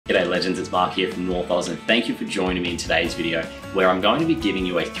G'day legends, it's Mark here from North Oz and thank you for joining me in today's video where I'm going to be giving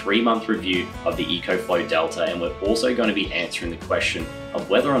you a 3-month review of the EcoFlow Delta, and we're also going to be answering the question of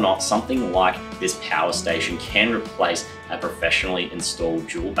whether or not something like this power station can replace a professionally installed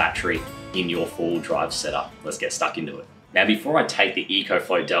dual battery in your 4-wheel drive setup. Let's get stuck into it. Now, before I take the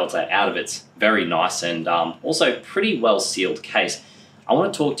EcoFlow Delta out of its very nice and also pretty well sealed case, I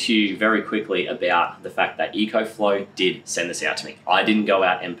want to talk to you very quickly about the fact that EcoFlow did send this out to me. I didn't go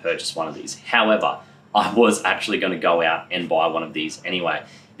out and purchase one of these. However, I was actually going to go out and buy one of these anyway,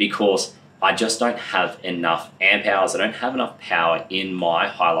 because I just don't have enough amp hours. I don't have enough power in my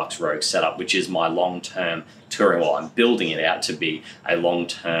Hilux Rogue setup, which is my long-term touring. Well, I'm building it out to be a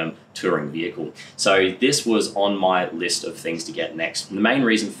long-term touring vehicle. So this was on my list of things to get next. And the main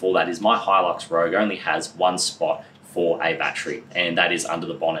reason for that is my Hilux Rogue only has one spot for a battery, and that is under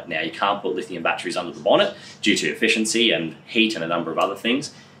the bonnet. Now, you can't put lithium batteries under the bonnet due to efficiency and heat and a number of other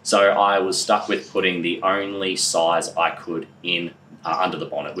things. So I was stuck with putting the only size I could in under the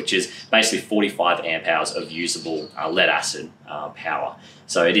bonnet, which is basically 45 amp hours of usable lead acid power.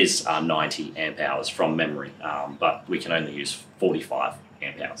 So it is 90 amp hours from memory, but we can only use 45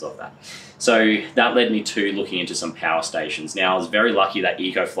 amp hours of that. So that led me to looking into some power stations. Now, I was very lucky that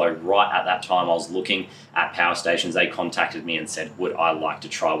EcoFlow, right at that time I was looking at power stations, they contacted me and said, would I like to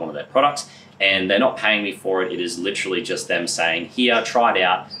try one of their products? And they're not paying me for it. It is literally just them saying, here, try it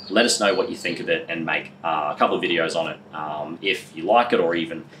out, let us know what you think of it, and make a couple of videos on it if you like it, or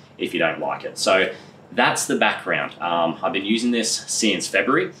even if you don't like it. So that's the background. I've been using this since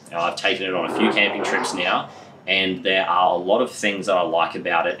February. I've taken it on a few camping trips now, and there are a lot of things that I like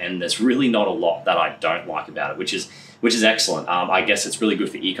about it, and there's really not a lot that I don't like about it, which is excellent. I guess it's really good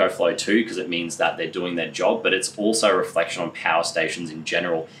for EcoFlow too, because it means that they're doing their job, but it's also a reflection on power stations in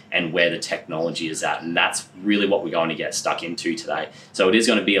general and where the technology is at, and that's really what we're going to get stuck into today. So it is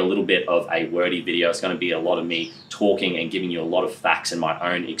going to be a little bit of a wordy video. It's going to be a lot of me talking and giving you a lot of facts and my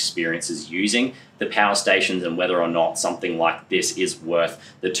own experiences using the power stations, and whether or not something like this is worth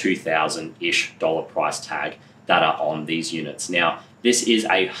the $2,000-ish price tag that are on these units. Now, this is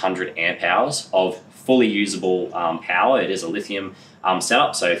 100 amp hours of fully usable power. It is a lithium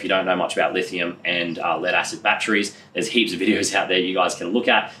setup, so if you don't know much about lithium and lead acid batteries, there's heaps of videos out there you guys can look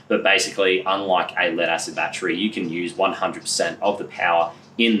at, but basically, unlike a lead acid battery, you can use 100% of the power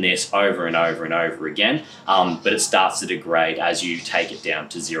in this over and over and over again, but it starts to degrade as you take it down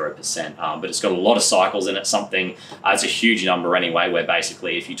to 0%. But it's got a lot of cycles in it, it's a huge number anyway, where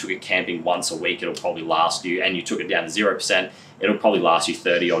basically if you took it camping once a week, it'll probably last you, and you took it down to 0%, it'll probably last you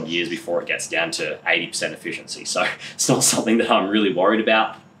 30 odd years before it gets down to 80% efficiency. So it's not something that I'm really worried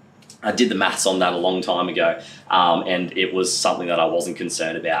about. I did the maths on that a long time ago, and it was something that I wasn't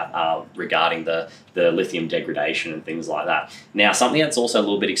concerned about regarding the lithium degradation and things like that. Now, something that's also a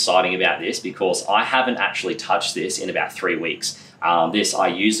little bit exciting about this, because I haven't actually touched this in about 3 weeks.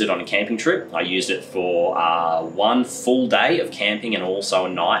 I used it on a camping trip. I used it for 1 full day of camping and also a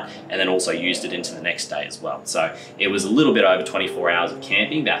night, and then also used it into the next day as well. So it was a little bit over 24 hours of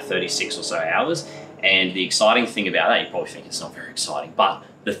camping, about 36 or so hours. And the exciting thing about that, you probably think it's not very exciting, but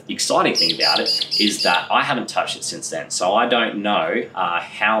the exciting thing about it is that I haven't touched it since then. So I don't know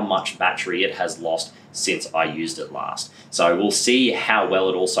how much battery it has lost since I used it last. So we'll see how well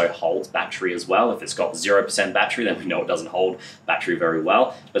it also holds battery as well. If it's got 0% battery, then we know it doesn't hold battery very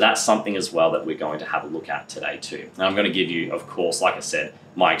well. But that's something as well that we're going to have a look at today too. And I'm going to give you, of course, like I said,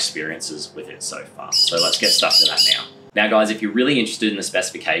 my experiences with it so far. So let's get stuck to that now. Now, guys, if you're really interested in the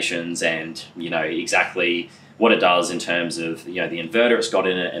specifications and exactly what it does in terms of the inverter it's got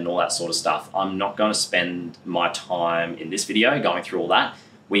in it and all that sort of stuff, I'm not going to spend my time in this video going through all that.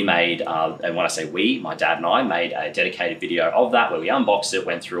 We made, and when I say we, my dad and I made a dedicated video of that where we unboxed it,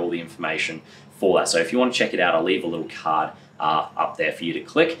 went through all the information for that. So if you want to check it out, I'll leave a little card up there for you to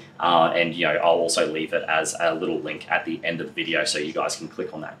click, and I'll also leave it as a little link at the end of the video so you guys can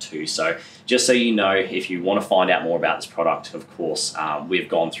click on that too. So just so you know, if you want to find out more about this product, of course, we've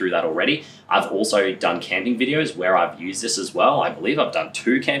gone through that already. I've also done camping videos where I've used this as well. I believe I've done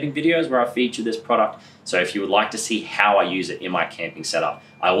 2 camping videos where I've featured this product. So if you would like to see how I use it in my camping setup,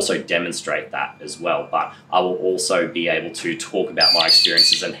 I also demonstrate that as well, but I will also be able to talk about my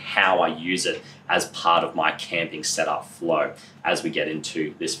experiences and how I use it as part of my camping setup flow as we get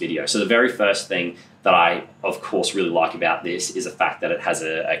into this video. So the very first thing that I, of course, really like about this is the fact that it has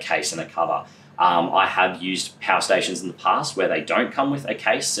a case and a cover. I have used power stations in the past where they don't come with a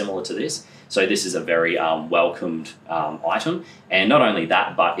case similar to this. So this is a very welcomed item. And not only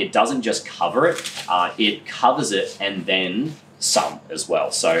that, but it doesn't just cover it, it covers it and then some as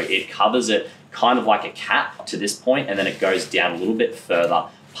well. So it covers it kind of like a cap to this point, and then it goes down a little bit further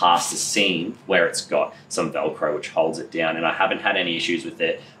past the seam where it's got some Velcro which holds it down, and I haven't had any issues with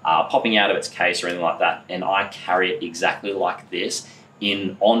it popping out of its case or anything like that. And I carry it exactly like this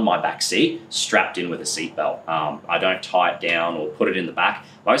on my back seat, strapped in with a seat belt. I don't tie it down or put it in the back.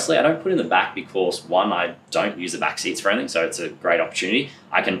 Mostly I don't put it in the back because, one, I don't use the back seats for anything, so it's a great opportunity.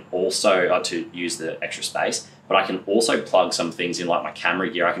 I can also, to use the extra space, but I can also plug some things in, like my camera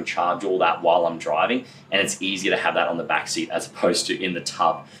gear. I can charge all that while I'm driving, and it's easier to have that on the back seat as opposed to in the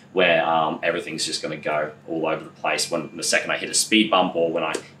tub where everything's just gonna go all over the place when the second I hit a speed bump or when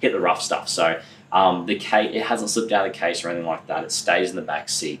I hit the rough stuff. So it hasn't slipped out of the case or anything like that. It stays in the back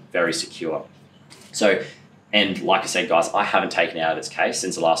seat, very secure. So, and like I said, guys, I haven't taken it out of its case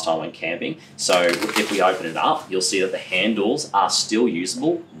since the last time I went camping. So if we open it up, you'll see that the handles are still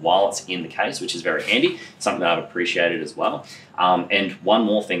usable while it's in the case, which is very handy, something that I've appreciated as well. And one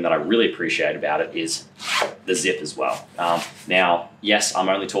more thing that I really appreciate about it is the zip as well. Now, yes, I'm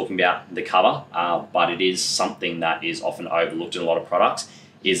only talking about the cover, but it is something that is often overlooked in a lot of products,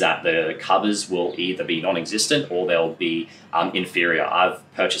 is that the covers will either be non-existent or they'll be inferior. I've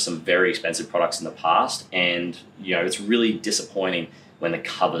purchased some very expensive products in the past, and it's really disappointing when the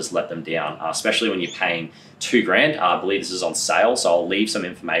covers let them down, especially when you're paying $2,000. I believe this is on sale, so I'll leave some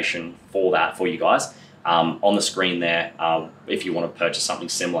information for that for you guys on the screen there if you want to purchase something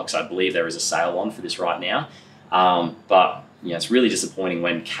similar, because I believe there is a sale on for this right now. But it's really disappointing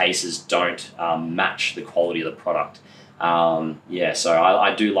when cases don't match the quality of the product. So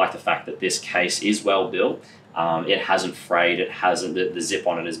I do like the fact that this case is well built. It hasn't frayed. It hasn't. The zip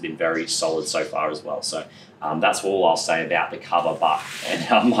on it has been very solid so far as well. So that's all I'll say about the cover. And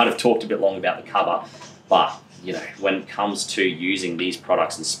I might have talked a bit long about the cover, but when it comes to using these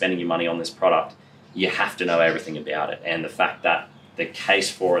products and spending your money on this product, you have to know everything about it. And the fact that the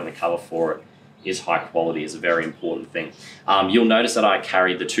case for it and the cover for it is high quality is a very important thing. You'll notice that I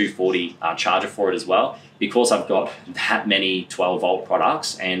carried the 240 charger for it as well, because I've got that many 12 volt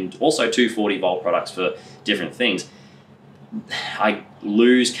products and also 240 volt products for different things. I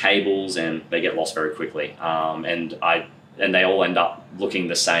lose cables and they get lost very quickly, and they all end up looking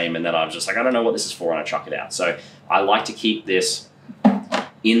the same, and then I'm just like, I don't know what this is for, and I chuck it out. So I like to keep this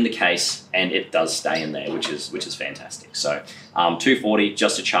in the case, and it does stay in there, which is fantastic. So 240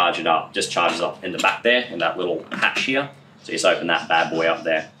 just to charge it up, just charges up in the back there in that little hatch here. So you just open that bad boy up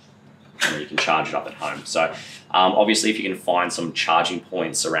there, and you can charge it up at home. So obviously, if you can find some charging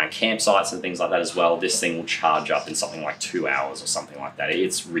points around campsites and things like that as well, this thing will charge up in something like 2 hours or something like that.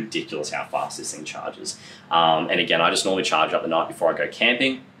 It's ridiculous how fast this thing charges. And again, I just normally charge up the night before I go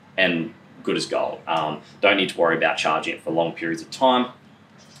camping, and good as gold. Don't need to worry about charging it for long periods of time.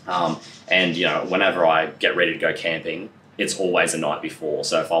 And whenever I get ready to go camping, it's always the night before.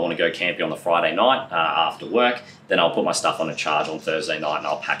 So if I want to go camping on the Friday night after work, then I'll put my stuff on a charge on Thursday night, and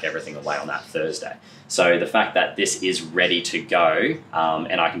I'll pack everything away on that Thursday. So the fact that this is ready to go,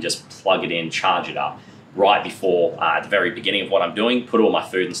 and I can just plug it in, charge it up right before at the very beginning of what I'm doing, put all my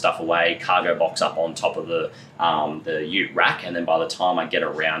food and stuff away, cargo box up on top of the ute rack, and then by the time I get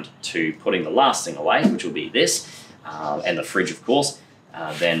around to putting the last thing away, which will be this, and the fridge of course,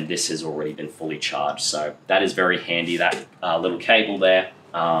 then this has already been fully charged. So that is very handy, that little cable there,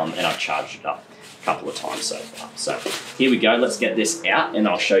 and I've charged it up a couple of times so far. So here we go, let's get this out and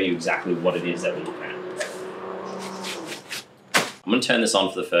I'll show you exactly what it is that we're looking at. I'm going to turn this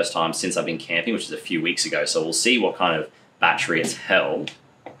on for the first time since I've been camping, which is a few weeks ago, so we'll see what kind of battery it's held.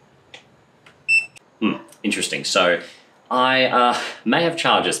 Interesting. So I may have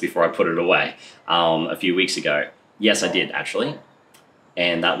charged this before I put it away a few weeks ago. Yes, I did actually.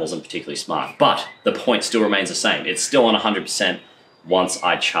 And that wasn't particularly smart, but the point still remains the same. It's still on 100% once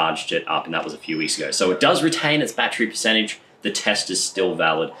I charged it up, and that was a few weeks ago. So it does retain its battery percentage. The test is still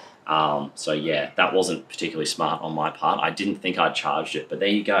valid. So yeah, that wasn't particularly smart on my part. I didn't think I'd charged it, but there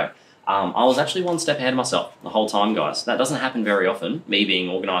you go. I was actually one step ahead of myself the whole time, guys. That doesn't happen very often, me being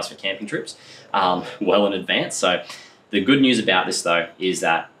organized for camping trips well in advance. So the good news about this though is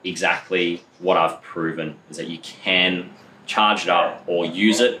that exactly what I've proven is that you can charge it up or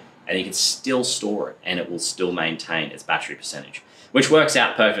use it, and you can still store it and it will still maintain its battery percentage, which works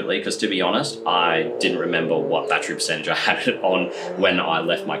out perfectly because, to be honest, I didn't remember what battery percentage I had it on when I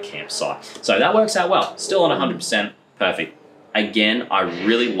left my campsite. So that works out well. Still on 100%, perfect. Again, I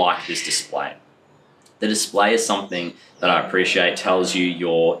really like this display. The display is something that I appreciate. Tells you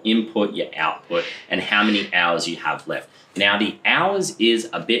your input, your output, and how many hours you have left. Now, the hours is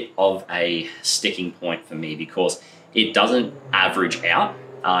a bit of a sticking point for me because it doesn't average out,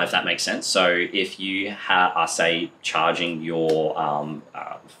 if that makes sense. So if you are, say, charging your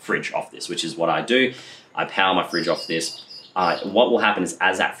fridge off this, which is what I do, I power my fridge off this, what will happen is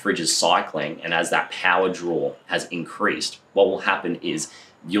as that fridge is cycling and as that power draw has increased, what will happen is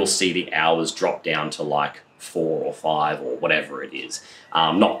you'll see the hours drop down to like 4 or 5 or whatever it is.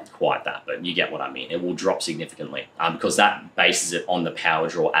 Not quite that, but you get what I mean. It will drop significantly because that bases it on the power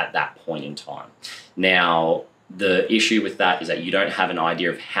draw at that point in time. Now, the issue with that is that you don't have an idea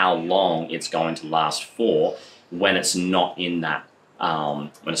of how long it's going to last for when it's not in that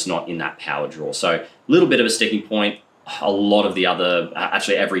power draw. So a little bit of a sticking point. A lot of the other,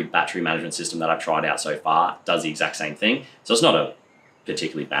 actually every battery management system that I've tried out so far does the exact same thing. So it's not a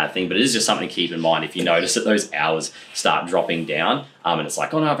particularly bad thing, but it is just something to keep in mind if you notice that those hours start dropping down and it's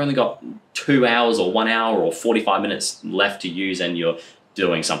like, oh no, I've only got 2 hours or 1 hour or 45 minutes left to use, and you're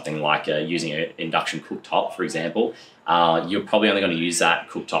doing something like using an induction cooktop, for example, you're probably only going to use that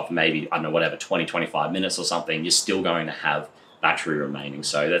cooktop for maybe, I don't know, whatever, 20, 25 minutes or something. You're still going to have battery remaining.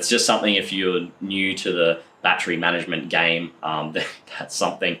 So that's just something, if you're new to the battery management game, that's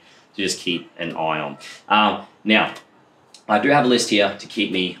something to just keep an eye on. Now, I do have a list here to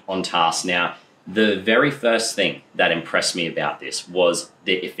keep me on task. Now, the very first thing that impressed me about this was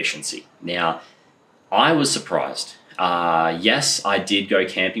the efficiency. Now, I was surprised. Yes, I did go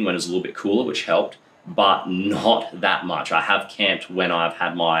camping when it was a little bit cooler, which helped, but not that much. I have camped when I've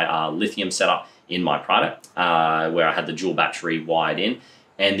had my lithium set up in my product, where I had the dual battery wired in,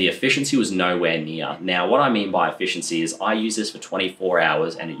 and the efficiency was nowhere near. Now, what I mean by efficiency is I use this for 24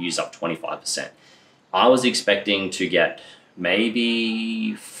 hours and it used up 25%. I was expecting to get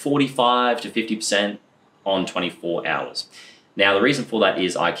maybe 45 to 50% on 24 hours. Now, the reason for that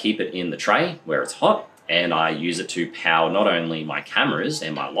is I keep it in the tray where it's hot, and I use it to power not only my cameras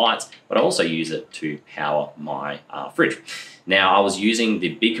and my lights, but I also use it to power my fridge. Now, I was using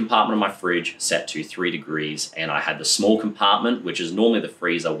the big compartment of my fridge set to 3 degrees, and I had the small compartment, which is normally the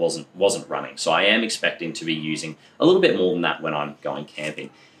freezer, wasn't running. So I am expecting to be using a little bit more than that when I'm going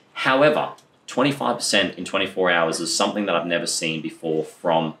camping. However, 25% in 24 hours is something that I've never seen before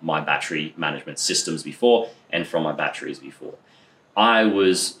from my battery management systems before and from my batteries before. I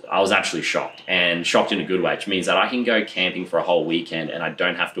was actually shocked, and shocked in a good way, which means that I can go camping for a whole weekend and I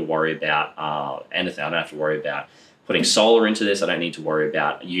don't have to worry about anything. I don't have to worry about putting solar into this. I don't need to worry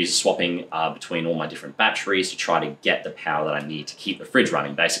about swapping between all my different batteries to try to get the power that I need to keep the fridge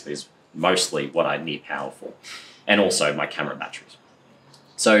running, basically is mostly what I need power for, and also my camera batteries.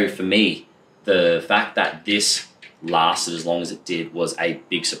 So for me, the fact that this lasted as long as it did was a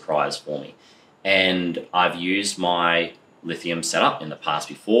big surprise for me. And I've used my lithium setup in the past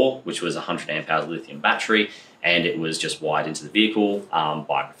before, which was a 100 amp hour lithium battery, and it was just wired into the vehicle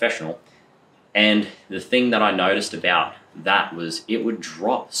by a professional. And the thing that I noticed about that was it would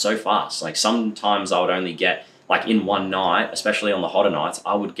drop so fast. Like sometimes I would only get, like in one night, especially on the hotter nights,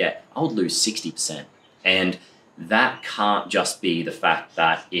 I would lose 60%. And that can't just be the fact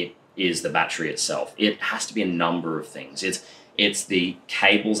that it is the battery itself. It has to be a number of things. It's the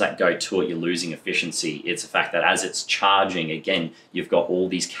cables that go to it, you're losing efficiency. It's the fact that as it's charging, again, you've got all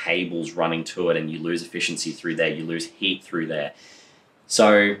these cables running to it and you lose efficiency through there, you lose heat through there.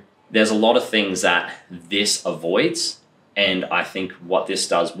 So there's a lot of things that this avoids. And I think what this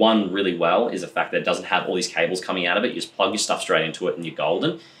does, one, really well, is the fact that it doesn't have all these cables coming out of it. You just plug your stuff straight into it and you're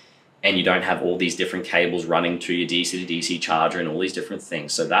golden. And you don't have all these different cables running to your DC to DC charger and all these different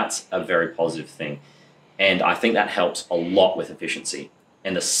things. So that's a very positive thing. And I think that helps a lot with efficiency.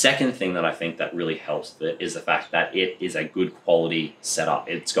 And the second thing that I think that really helps is the fact that it is a good quality setup.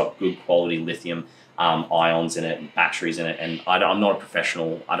 It's got good quality lithium ions in it and batteries in it. And I'm not a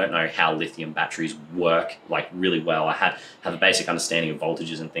professional. I don't know how lithium batteries work like really well. I have a basic understanding of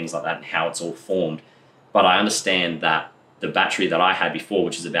voltages and things like that and how it's all formed. But I understand that the battery that I had before,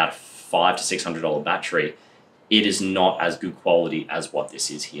 which is about a $500 to $600 battery, it is not as good quality as what this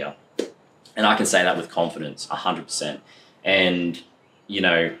is here. And I can say that with confidence, 100%. And, you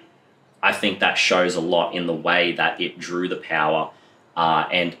know, I think that shows a lot in the way that it drew the power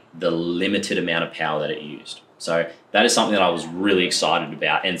and the limited amount of power that it used. So that is something that I was really excited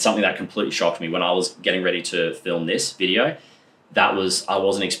about, and something that completely shocked me when I was getting ready to film this video. I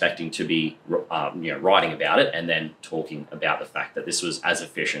wasn't expecting to be writing about it and then talking about the fact that this was as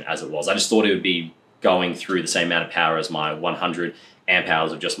efficient as it was. I just thought it would be going through the same amount of power as my 100 amp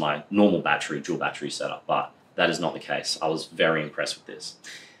hours of just my normal battery, dual battery setup, but that is not the case. I was very impressed with this.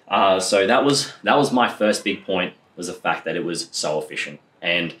 So that was my first big point, was the fact that it was so efficient.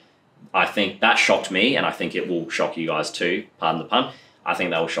 And I think that shocked me, and I think it will shock you guys too, pardon the pun. I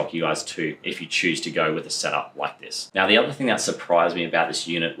think that will shock you guys too if you choose to go with a setup like this. Now, the other thing that surprised me about this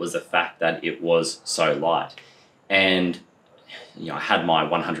unit was the fact that it was so light. And I had my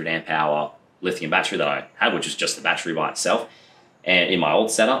 100 amp hour lithium battery that I had, which was just the battery by itself, and in my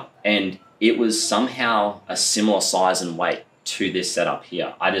old setup, and it was somehow a similar size and weight to this setup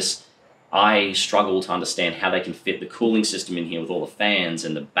here. I struggle to understand how they can fit the cooling system in here with all the fans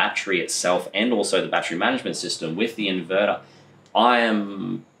and the battery itself, and also the battery management system with the inverter. I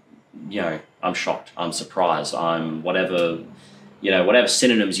am, I'm shocked. I'm surprised. I'm whatever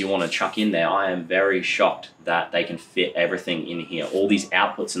synonyms you want to chuck in there. I am very shocked that they can fit everything in here. All these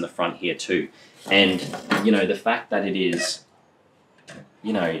outputs in the front here too. And, the fact that it is,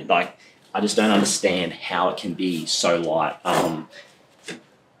 I just don't understand how it can be so light.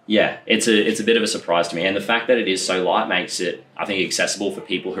 Yeah, it's a bit of a surprise to me. And the fact that it is so light makes it, I think, accessible for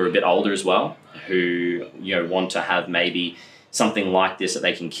people who are a bit older as well, who, want to have maybe something like this that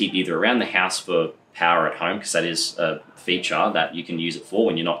they can keep either around the house for power at home, because that is a feature that you can use it for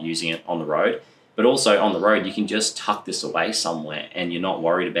when you're not using it on the road. But also on the road, you can just tuck this away somewhere and you're not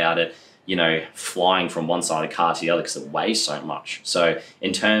worried about it, flying from one side of the car to the other because it weighs so much. So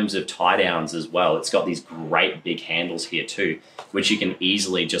in terms of tie downs as well, it's got these great big handles here too, which you can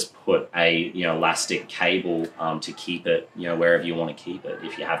easily just put a elastic cable to keep it wherever you want to keep it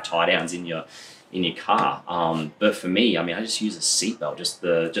if you have tie downs in your car. But for me, I just use a seatbelt,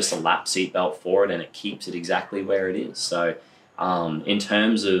 just a lap seatbelt for it, and it keeps it exactly where it is. So in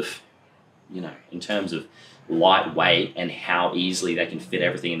terms of lightweight and how easily they can fit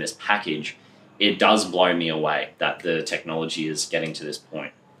everything in this package, it does blow me away that the technology is getting to this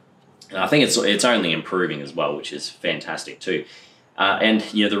point. And I think it's only improving as well, which is fantastic too. And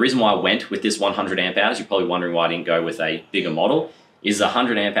the reason why I went with this 100 amp hours, you're probably wondering why I didn't go with a bigger model, is the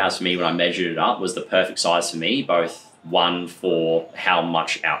 100 amp hours for me, when I measured it up, was the perfect size for me, both one for how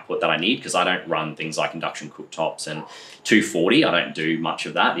much output that I need, because I don't run things like induction cooktops and 240. I don't do much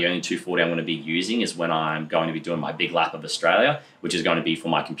of that. The only 240 I'm going to be using is when I'm going to be doing my big lap of Australia, which is going to be for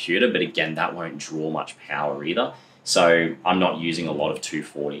my computer. But again, that won't draw much power either. So I'm not using a lot of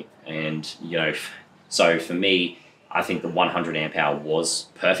 240. And, so for me, I think the 100 amp hour was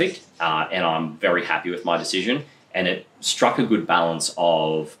perfect. And I'm very happy with my decision. And it struck a good balance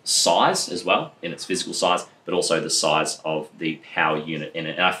of size as well, in its physical size, but also the size of the power unit in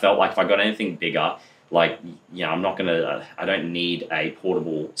it. And I felt like if I got anything bigger, I don't need a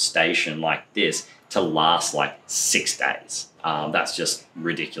portable station like this to last like 6 days. That's just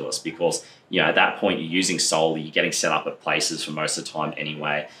ridiculous, because, at that point you're using solar, you're getting set up at places for most of the time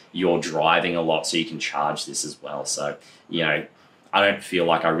anyway. You're driving a lot, so you can charge this as well. So, I don't feel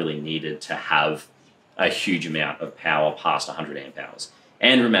like I really needed to have a huge amount of power past 100 amp hours.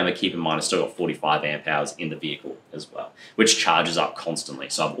 And remember, keep in mind, I've still got 45 amp hours in the vehicle as well, which charges up constantly.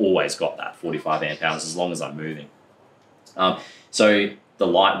 So I've always got that 45 amp hours as long as I'm moving. So the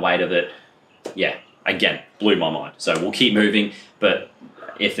lightweight of it, again, blew my mind. So we'll keep moving, but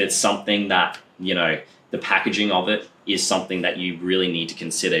if it's something that, the packaging of it is something that you really need to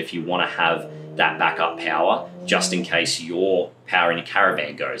consider if you want to have that backup power, just in case your power in your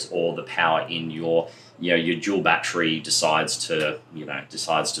caravan goes, or the power in your dual battery decides to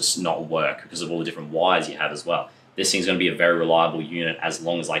not work because of all the different wires you have as well. This thing's going to be a very reliable unit as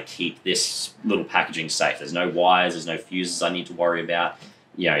long as I keep this little packaging safe. There's no wires, there's no fuses I need to worry about.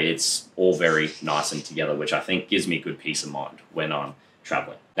 It's all very nice and together, which I think gives me good peace of mind when I'm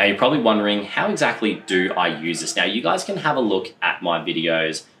traveling. Now you're probably wondering, how exactly do I use this? Now you guys can have a look at my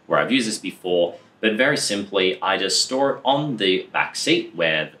videos where I've used this before, but very simply, I just store it on the back seat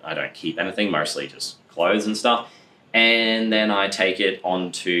where I don't keep anything, mostly just clothes and stuff. And then I take it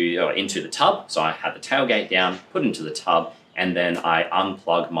into the tub. So I have the tailgate down, put it into the tub, and then I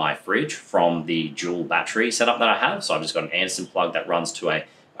unplug my fridge from the dual battery setup that I have. So I've just got an Anderson plug that runs to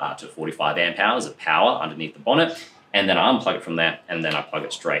 45 amp hours of power underneath the bonnet. And then I unplug it from there, and then I plug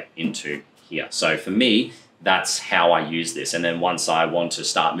it straight into here. So for me, that's how I use this. And then once I want to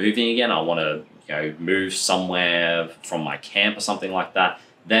start moving again, I want to move somewhere from my camp or something like that,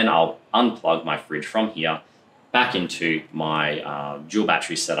 then I'll unplug my fridge from here, back into my dual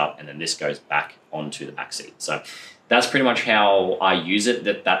battery setup, and then this goes back onto the back seat. So that's pretty much how I use it.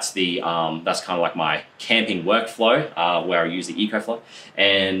 That's kind of like my camping workflow, where I use the EcoFlow.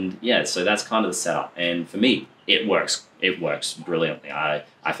 And yeah, so that's kind of the setup. And for me, it works. It works brilliantly. I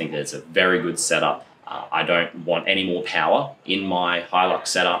think that it's a very good setup. I don't want any more power in my Hilux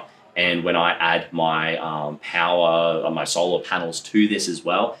setup. And when I add my my solar panels to this as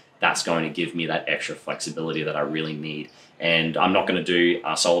well, that's going to give me that extra flexibility that I really need. And I'm not going to do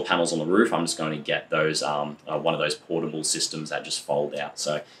solar panels on the roof. I'm just going to get those one of those portable systems that just fold out.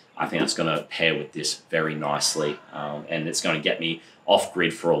 So I think that's going to pair with this very nicely, and it's going to get me off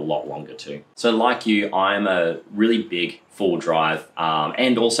grid for a lot longer too. So like you, I'm a really big four-wheel drive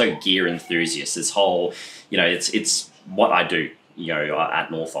and also gear enthusiast. This whole, it's what I do, at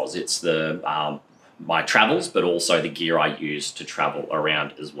Northols. It's the my travels, but also the gear I use to travel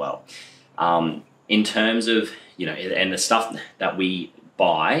around as well. In terms of, and the stuff that we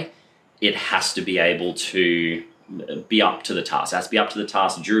buy, it has to be able to be up to the task. It has to be up to the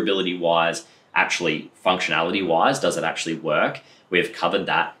task durability-wise, actually functionality-wise. Does it actually work? We've covered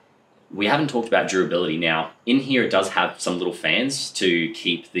that. We haven't talked about durability. Now, in here, it does have some little fans to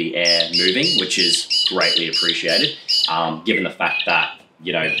keep the air moving, which is greatly appreciated, given the fact that,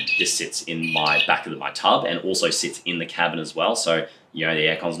 this sits in my back of my tub and also sits in the cabin as well. So, the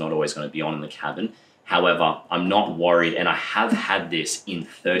aircon's not always going to be on in the cabin. However, I'm not worried, and I have had this in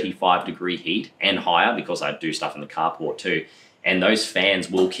 35-degree heat and higher because I do stuff in the carport too. And those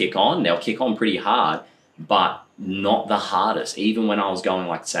fans will kick on. They'll kick on pretty hard, but not the hardest. Even when I was going,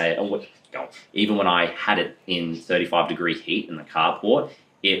 even when I had it in 35-degree heat in the carport,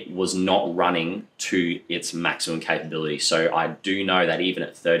 it was not running to its maximum capability. So I do know that even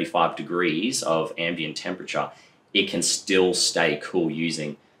at 35 degrees of ambient temperature, it can still stay cool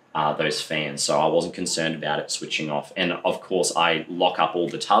using those fans. So I wasn't concerned about it switching off. And of course, I lock up all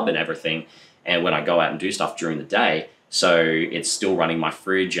the tub and everything, and when I go out and do stuff during the day, so it's still running my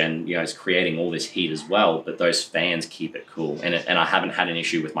fridge, and it's creating all this heat as well, but those fans keep it cool. And I haven't had an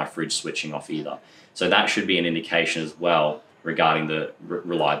issue with my fridge switching off either. So that should be an indication as well regarding the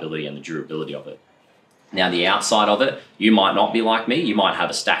reliability and the durability of it. Now, the outside of it, you might not be like me. You might have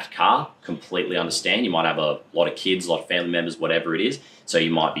a stacked car, completely understand. You might have a lot of kids, a lot of family members, whatever it is. So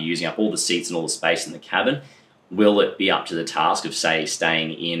you might be using up all the seats and all the space in the cabin. Will it be up to the task of, say,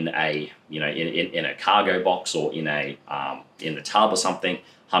 staying in a, in a cargo box or in a in the tub or something?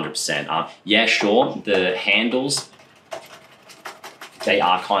 100%. Yeah, sure. The handles, they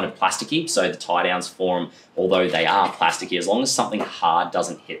are kind of plasticky, so the tie downs for them, although they are plasticky, as long as something hard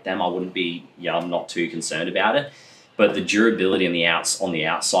doesn't hit them, I wouldn't be, I'm not too concerned about it. But the durability on the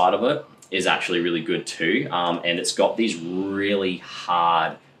outside of it is actually really good too, and it's got these really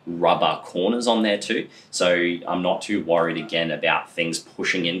hard rubber corners on there too, so I'm not too worried again about things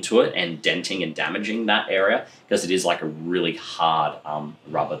pushing into it and denting and damaging that area, because it is like a really hard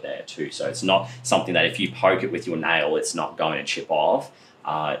rubber there too. So it's not something that if you poke it with your nail, it's not going to chip off.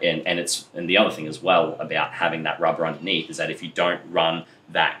 And the other thing as well about having that rubber underneath is that if you don't run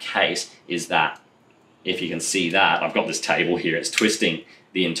that case, is that if you can see that I've got this table here, it's twisting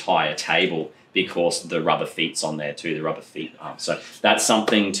the entire table because the rubber feet's on there too, the rubber feet. So that's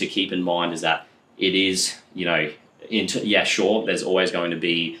something to keep in mind, is that it is, yeah, sure, there's always going to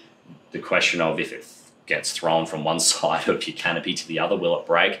be the question of if it gets thrown from one side of your canopy to the other, will it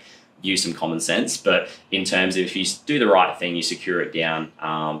break? Use some common sense. But in terms of if you do the right thing, you secure it down,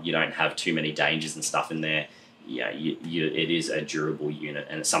 you don't have too many dangers and stuff in there, yeah, it is a durable unit,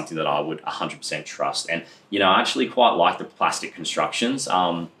 and it's something that I would 100% trust. And, I actually quite like the plastic constructions.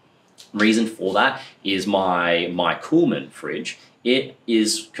 Reason for that is my Coolman fridge, it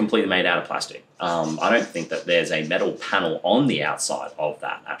is completely made out of plastic. I don't think that there's a metal panel on the outside of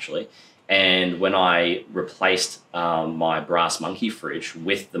that actually. And when I replaced my Brass Monkey fridge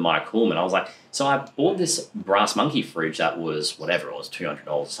with the My Coolman, I was like, so I bought this Brass Monkey fridge that was whatever it was, $200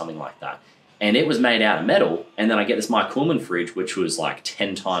 or something like that, and it was made out of metal. And then I get this My Coolman fridge, which was like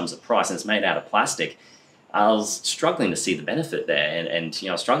 10 times the price, and it's made out of plastic. I was struggling to see the benefit there, and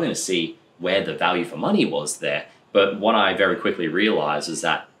struggling to see where the value for money was there. But what I very quickly realized is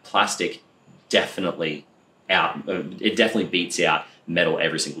that plastic definitely beats out metal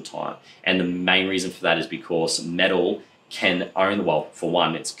every single time. And the main reason for that is because metal can for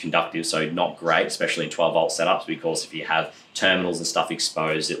one, it's conductive, so not great, especially in 12-volt setups, because if you have terminals and stuff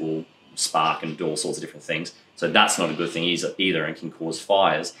exposed, it will spark and do all sorts of different things. So that's not a good thing either, and can cause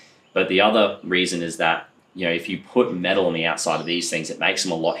fires. But the other reason is that if you put metal on the outside of these things, it makes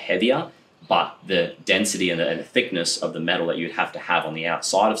them a lot heavier, but the density and the thickness of the metal that you'd have to have on the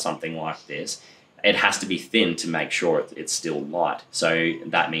outside of something like this, it has to be thin to make sure it's still light. So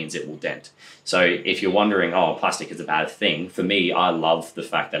that means it will dent. So if you're wondering, oh, plastic is a bad thing, for me, I love the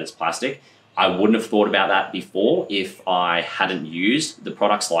fact that it's plastic. I wouldn't have thought about that before if I hadn't used the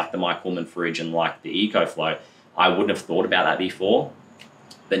products like the My Coolman fridge and like the EcoFlow. I wouldn't have thought about that before.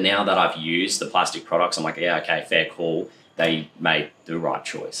 But now that I've used the plastic products, I'm like, yeah, okay, fair call. They made the right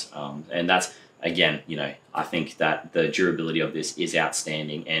choice. And that's again, you know, I think that the durability of this is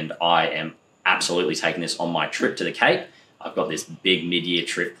outstanding, and I am absolutely taking this on my trip to the Cape. I've got this big mid-year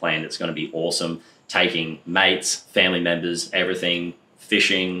trip planned. It's going to be awesome. Taking mates, family members, everything,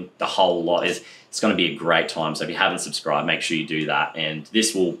 fishing, the whole lot. It's going to be a great time. So if you haven't subscribed, make sure you do that. And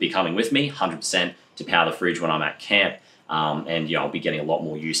this will be coming with me 100% to power the fridge when I'm at camp. And yeah, I'll be getting a lot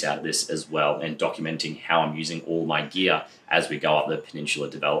more use out of this as well, and documenting how I'm using all my gear as we go up the Peninsula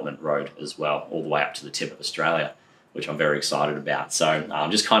Development Road as well, all the way up to the tip of Australia, which I'm very excited about. So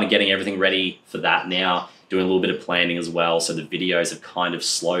I'm just kind of getting everything ready for that now, doing a little bit of planning as well. So the videos have kind of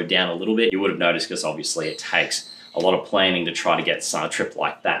slowed down a little bit. You would have noticed, because obviously it takes a lot of planning to try to get a trip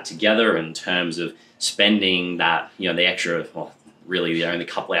like that together, in terms of spending that, you know, the extra, well, really the only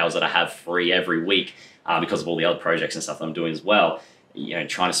couple hours that I have free every week, because of all the other projects and stuff that I'm doing as well, you know,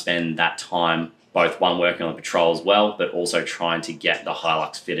 trying to spend that time both working on the patrol as well, but also trying to get the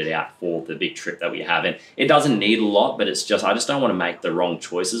Hilux fitted out for the big trip that we have. And it doesn't need a lot, but it's just, I just don't want to make the wrong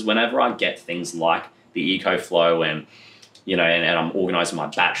choices whenever I get things like the EcoFlow, and you know, and I'm organizing my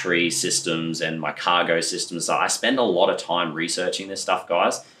battery systems and my cargo systems. So I spend a lot of time researching this stuff,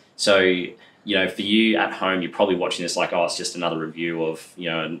 guys. So, you know, for you at home, you're probably watching this like, oh, it's just another review of, you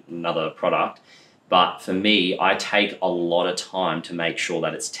know, another product. But for me, I take a lot of time to make sure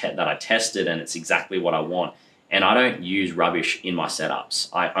that that I tested and it's exactly what I want. And I don't use rubbish in my setups.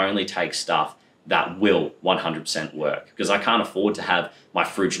 I only take stuff that will 100% work, because I can't afford to have my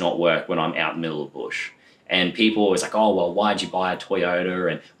fridge not work when I'm out in the middle of the bush. And people are always like, oh, well, why'd you buy a Toyota?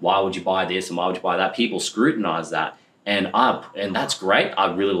 And why would you buy this? And why would you buy that? People scrutinize that. And that's great.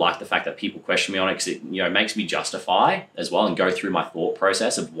 I really like the fact that people question me on it, because it, you know, makes me justify as well and go through my thought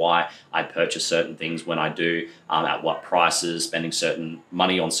process of why I purchase certain things when I do, at what prices, spending certain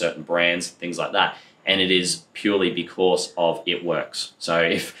money on certain brands, things like that. And it is purely because of it works. So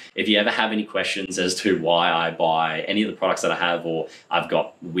if you ever have any questions as to why I buy any of the products that I have, or I've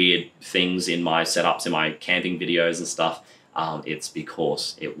got weird things in my setups, in my camping videos and stuff, it's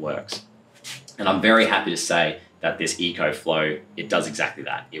because it works. And I'm very happy to say that this EcoFlow, it does exactly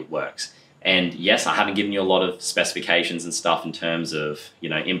that. It works. And yes, I haven't given you a lot of specifications and stuff in terms of, you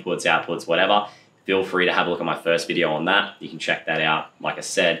know, inputs, outputs, whatever. Feel free to have a look at my first video on that. You can check that out, like I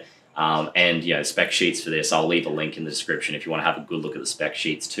said. And you know, spec sheets for this, I'll leave a link in the description if you want to have a good look at the spec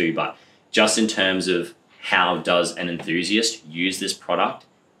sheets too. But just in terms of how does an enthusiast use this product,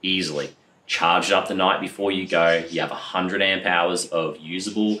 easily. Charge it up the night before you go. You have 100 amp hours of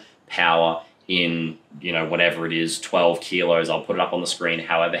usable power in, you know, whatever it is, 12 kilos. I'll put it up on the screen,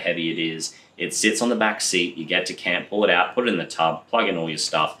 however heavy it is. It sits on the back seat. You get to camp, pull it out, put it in the tub, plug in all your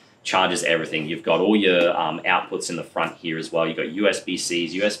stuff. Charges everything. You've got all your outputs in the front here as well. You've got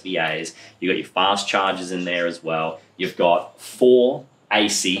USB-Cs, USB-As. You've got your fast chargers in there as well. You've got 4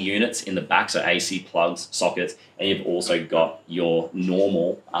 AC units in the back, so AC plugs, sockets, and you've also got your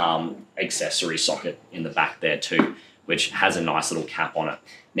normal accessory socket in the back there too, which has a nice little cap on it.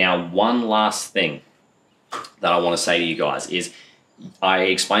 Now, one last thing that I want to say to you guys is, I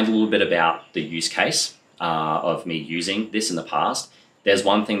explained a little bit about the use case of me using this in the past. There's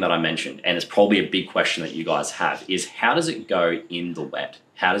one thing that I mentioned, and it's probably a big question that you guys have, is how does it go in the wet?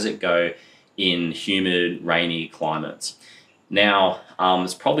 How does it go in humid, rainy climates? Now,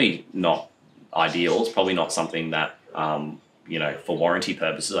 it's probably not ideal. It's probably not something that, you know, for warranty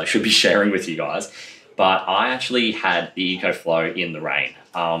purposes, I should be sharing with you guys. But I actually had the EcoFlow in the rain.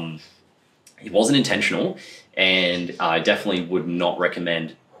 It wasn't intentional, and I definitely would not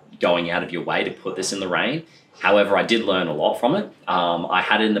recommend going out of your way to put this in the rain. However, I did learn a lot from it. I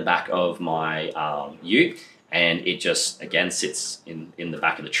had it in the back of my ute, and it just, again, sits in the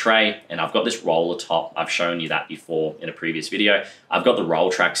back of the tray. And I've got this roller top. I've shown you that before in a previous video. I've got the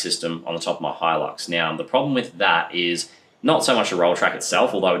roll track system on the top of my Hilux. Now, the problem with that is not so much the roll track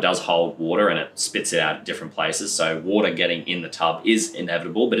itself, although it does hold water and it spits it out at different places. So water getting in the tub is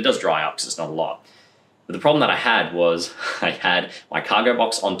inevitable, but it does dry up because it's not a lot. But the problem that I had was I had my cargo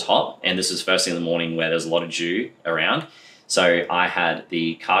box on top, and this is first thing in the morning where there's a lot of dew around. So I had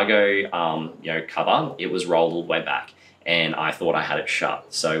the cargo you know, cover, it was rolled all the way back, and I thought I had it shut.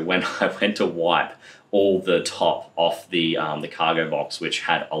 So when I went to wipe all the top off the cargo box, which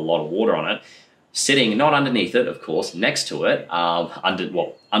had a lot of water on it, sitting not underneath it, of course, next to it,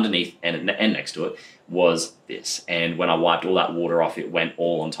 underneath and next to it was this. And when I wiped all that water off, it went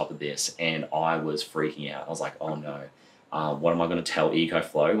all on top of this, and I was freaking out. I was like, oh no, what am I going to tell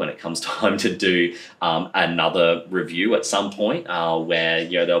EcoFlow when it comes time to do another review at some point, where,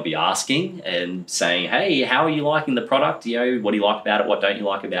 you know, they'll be asking and saying, hey, how are you liking the product? You know, what do you like about it? What don't you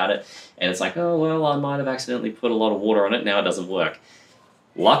like about it? And it's like, oh, well, I might have accidentally put a lot of water on it. Now it doesn't work.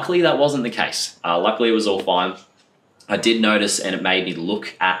 Luckily, that wasn't the case. Luckily, it was all fine. I did notice, and it made me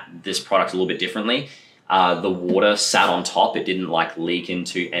look at this product a little bit differently. The water sat on top. It didn't like leak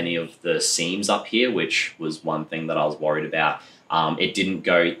into any of the seams up here, which was one thing that I was worried about. It didn't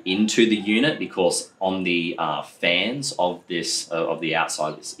go into the unit because on the fans of this, of the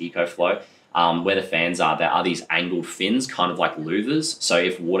outside, this EcoFlow, where the fans are, there are these angled fins, kind of like louvers. So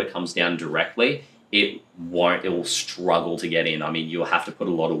if water comes down directly, it will struggle to get in. I mean, you'll have to put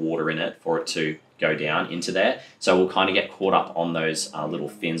a lot of water in it for it to go down into there. So we'll kind of get caught up on those little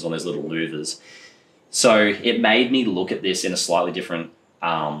fins, on those little louvers. So it made me look at this in a slightly different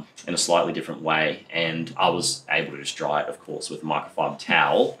way, and I was able to just dry it, of course, with a microfiber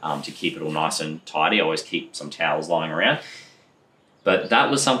towel to keep it all nice and tidy. I always keep some towels lying around. But that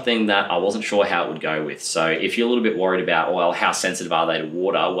was something that I wasn't sure how it would go with. So if you're a little bit worried about, well, how sensitive are they to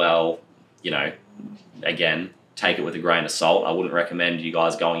water? Well, you know, again, take it with a grain of salt. I wouldn't recommend you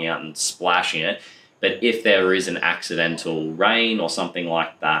guys going out and splashing it. But if there is an accidental rain or something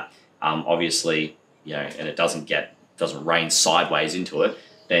like that, obviously, you know, and it doesn't rain sideways into it,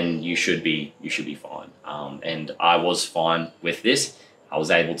 then you should be fine. And I was fine with this. I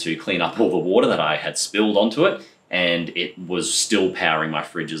was able to clean up all the water that I had spilled onto it, and it was still powering my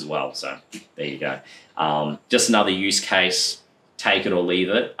fridge as well. So there you go. Just another use case, take it or leave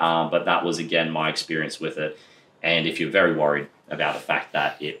it. But that was, again, my experience with it. And if you're very worried about the fact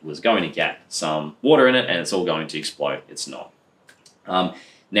that it was going to get some water in it and it's all going to explode, it's not.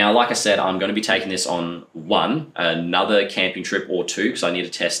 Now, like I said, I'm going to be taking this on another camping trip or two, because I need to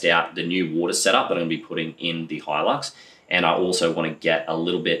test out the new water setup that I'm going to be putting in the Hilux. And I also want to get a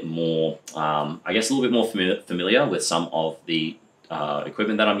little bit more, I guess, a little bit more familiar with some of the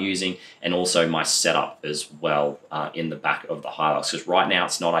equipment that I'm using, and also my setup as well in the back of the Hilux. Because right now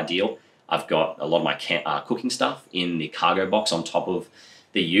it's not ideal. I've got a lot of my cooking stuff in the cargo box on top of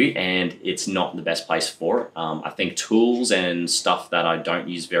the ute, and it's not the best place for it. I think tools and stuff that I don't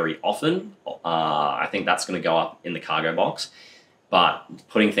use very often, I think that's going to go up in the cargo box. But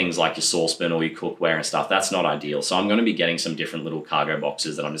putting things like your saucepan or your cookware and stuff, that's not ideal. So I'm going to be getting some different little cargo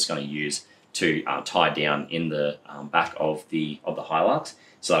boxes that I'm just going to use to tie down in the back of the Hilux,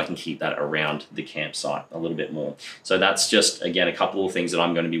 so that I can keep that around the campsite a little bit more. So that's just, again, a couple of things that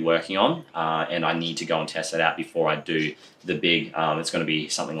I'm going to be working on, and I need to go and test it out before I do the big, it's going to be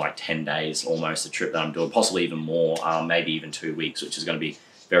something like 10 days almost, a trip that I'm doing, possibly even more, maybe even 2 weeks, which is going to be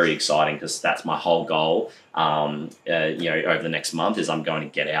very exciting, because that's my whole goal, you know, over the next month, is I'm going to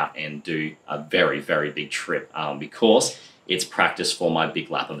get out and do a very, very big trip, because it's practice for my big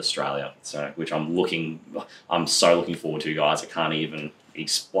lap of Australia. So, which I'm so looking forward to, guys. I can't even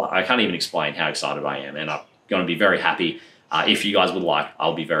explain how excited I am, and I'm going to be very happy. If you guys would like,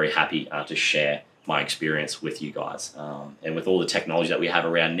 I'll be very happy to share my experience with you guys. And with all the technology that we have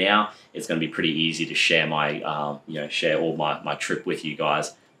around now, it's going to be pretty easy to share my, share all my trip with you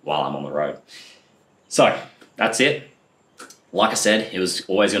guys while I'm on the road. So that's it. Like I said, it was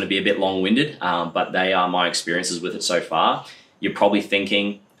always going to be a bit long-winded, but they are my experiences with it so far. You're probably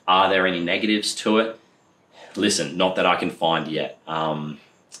thinking, are there any negatives to it? Listen, not that I can find yet.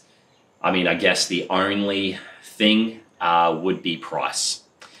 I mean, I guess the only thing would be price.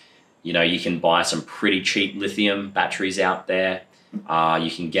 You know, you can buy some pretty cheap lithium batteries out there.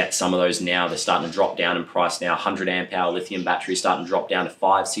 You can get some of those now. They're starting to drop down in price now. 100 amp hour lithium batteries starting to drop down to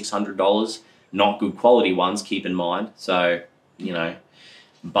 $500–600. Not good quality ones, keep in mind. So, you know,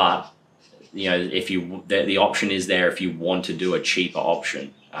 but, you know, if the option is there if you want to do a cheaper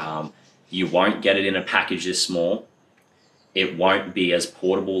option. You won't get it in a package this small. It won't be as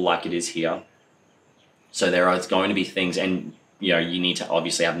portable like it is here. So there are going to be things, and you know, you need to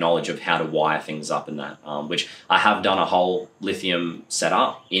obviously have knowledge of how to wire things up in that, which I have done a whole lithium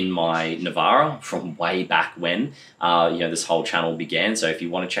setup in my Navara from way back when, you know, this whole channel began. So if you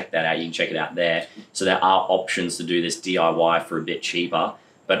want to check that out, you can check it out there. So there are options to do this DIY for a bit cheaper.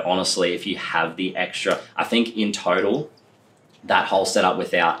 But honestly, if you have the extra, I think in total, that whole setup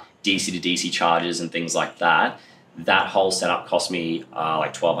without DC to DC charges and things like that, that whole setup cost me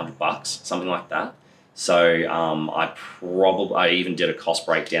like $1,200, something like that. So I even did a cost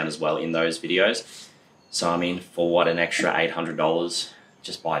breakdown as well in those videos. So I mean, for what, an extra $800,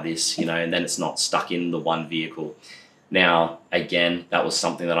 just buy this, you know, and then it's not stuck in the one vehicle. Now, again, that was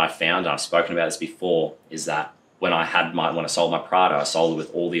something that I found, and I've spoken about this before, is that when I sold my Prado, I sold it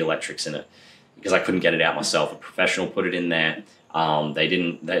with all the electrics in it, because I couldn't get it out myself. A professional put it in there.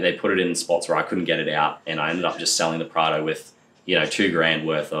 They put it in spots where I couldn't get it out, and I ended up just selling the Prado with, you know, $2,000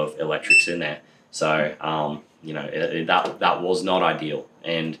 worth of electrics in there. So, you know, that was not ideal,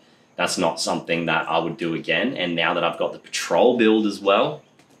 and that's not something that I would do again. And now that I've got the Patrol build as well,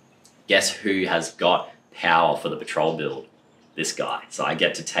 guess who has got power for the patrol build? This guy. So I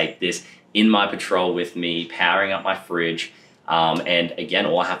get to take this in my patrol with me, powering up my fridge. And again,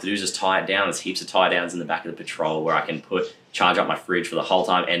 all I have to do is just tie it down. There's heaps of tie downs in the back of the patrol where I can charge up my fridge for the whole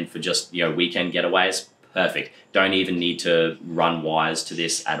time, and for just, weekend getaways, perfect. Don't even need to run wires to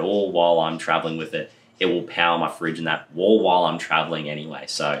this at all while I'm traveling with it. It will power my fridge and that wall while I'm traveling anyway.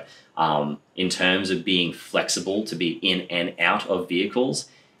 So in terms of being flexible to be in and out of vehicles,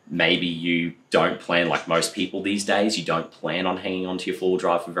 maybe you don't plan, like most people these days, you don't plan on hanging onto your four-wheel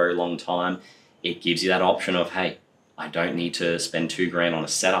drive for a very long time. It gives you that option of, hey, I don't need to spend $2,000 on a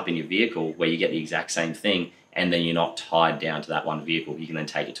setup in your vehicle where you get the exact same thing, and then you're not tied down to that one vehicle. You can then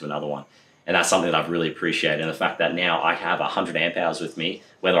take it to another one. And that's something that I've really appreciated. And the fact that now I have 100 amp hours with me,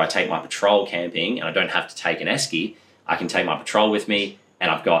 whether I take my patrol camping and I don't have to take an esky, I can take my patrol with me, and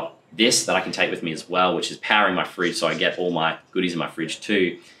I've got this that I can take with me as well, which is powering my fridge, so I get all my goodies in my fridge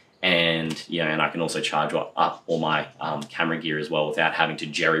too. And and I can also charge up all my camera gear as well without having to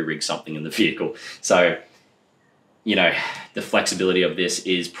jerry rig something in the vehicle. So the flexibility of this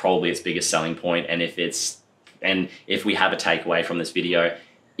is probably its biggest selling point. And if we have a takeaway from this video,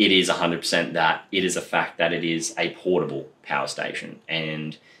 it is 100% that it is a fact that it is a portable power station,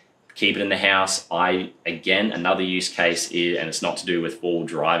 and keep it in the house. Again, another use case is, and it's not to do with four-wheel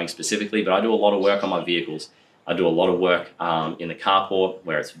driving specifically, but I do a lot of work on my vehicles. I do a lot of work in the carport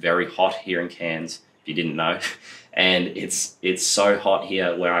where it's very hot here in Cairns, if you didn't know. And it's so hot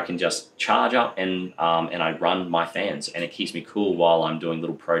here where I can just charge up and I run my fans, and it keeps me cool while I'm doing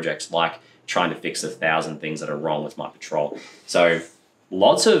little projects like trying to fix 1,000 things that are wrong with my patrol. So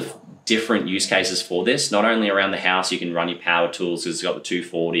lots of different use cases for this, not only around the house. You can run your power tools because it's got the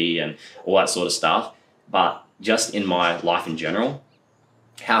 240 and all that sort of stuff, but just in my life in general.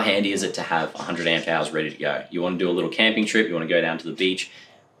 How handy is it to have 100 amp hours ready to go? You want to do a little camping trip, you want to go down to the beach,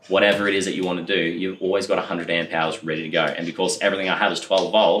 whatever it is that you want to do, you've always got 100 amp hours ready to go. And because everything I have is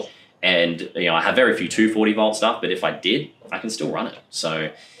 12 volt, and I have very few 240 volt stuff, but if I did, I can still run it. So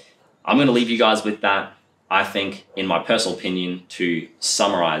I'm going to leave you guys with that. I think, in my personal opinion, to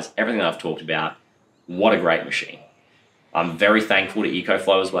summarize everything that I've talked about, what a great machine. I'm very thankful to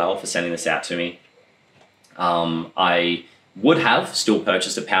EcoFlow as well for sending this out to me. I would have still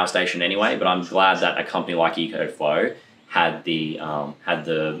purchased a power station anyway, but I'm glad that a company like EcoFlow had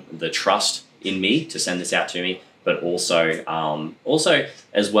the trust in me to send this out to me, but also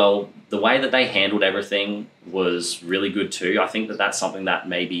as well, the way that they handled everything was really good too. I think that that's something that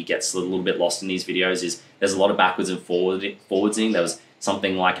maybe gets a little bit lost in these videos. Is there's a lot of backwards and forwardsing. There was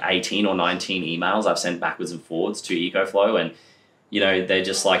something like 18 or 19 emails I've sent backwards and forwards to EcoFlow, and they're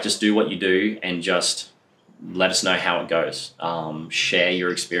just like, just do what you do and just let us know how it goes. Share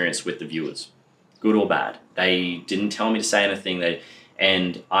your experience with the viewers, good or bad. They didn't tell me to say anything.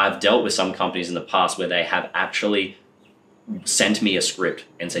 And I've dealt with some companies in the past where they have actually sent me a script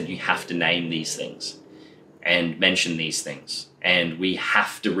and said, you have to name these things and mention these things, and we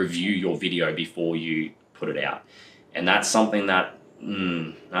have to review your video before you put it out. And that's something that, I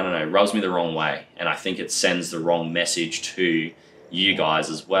don't know, rubs me the wrong way. And I think it sends the wrong message to you guys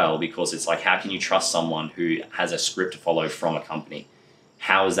as well, because it's like, how can you trust someone who has a script to follow from a company?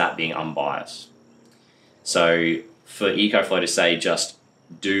 How is that being unbiased? So for EcoFlow to say, just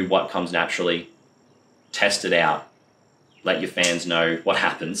do what comes naturally, test it out, let your fans know what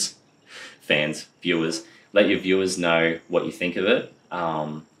happens. Viewers, let your viewers know what you think of it,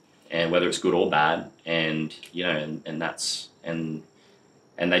 and whether it's good or bad, and and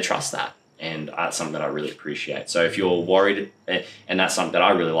they trust that. And that's something that I really appreciate. So if you're worried, and that's something that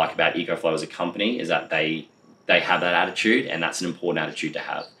I really like about EcoFlow as a company, is that they have that attitude, and that's an important attitude to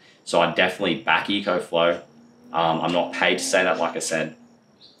have. So I definitely back EcoFlow. I'm not paid to say that, like I said,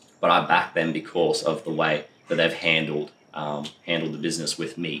 but I back them because of the way that they've handled the business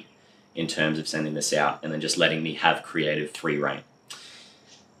with me in terms of sending this out and then just letting me have creative free reign.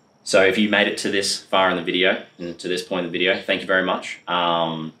 So if you made it to this far in the video, to this point in the video, thank you very much.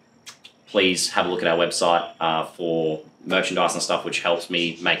 Please have a look at our website for merchandise and stuff, which helps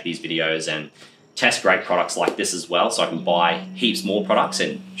me make these videos and test great products like this as well, so I can buy heaps more products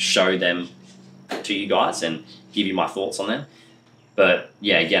and show them to you guys and give you my thoughts on them. But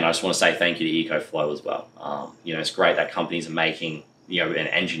yeah, again, I just want to say thank you to EcoFlow as well. It's great that companies are making, and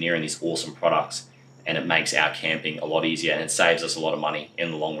engineering these awesome products, and it makes our camping a lot easier, and it saves us a lot of money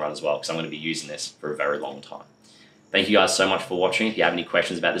in the long run as well, because I'm going to be using this for a very long time. Thank you guys so much for watching. If you have any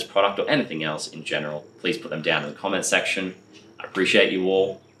questions about this product or anything else in general, please put them down in the comment section. I appreciate you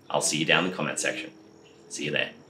all. I'll see you down in the comment section. See you there.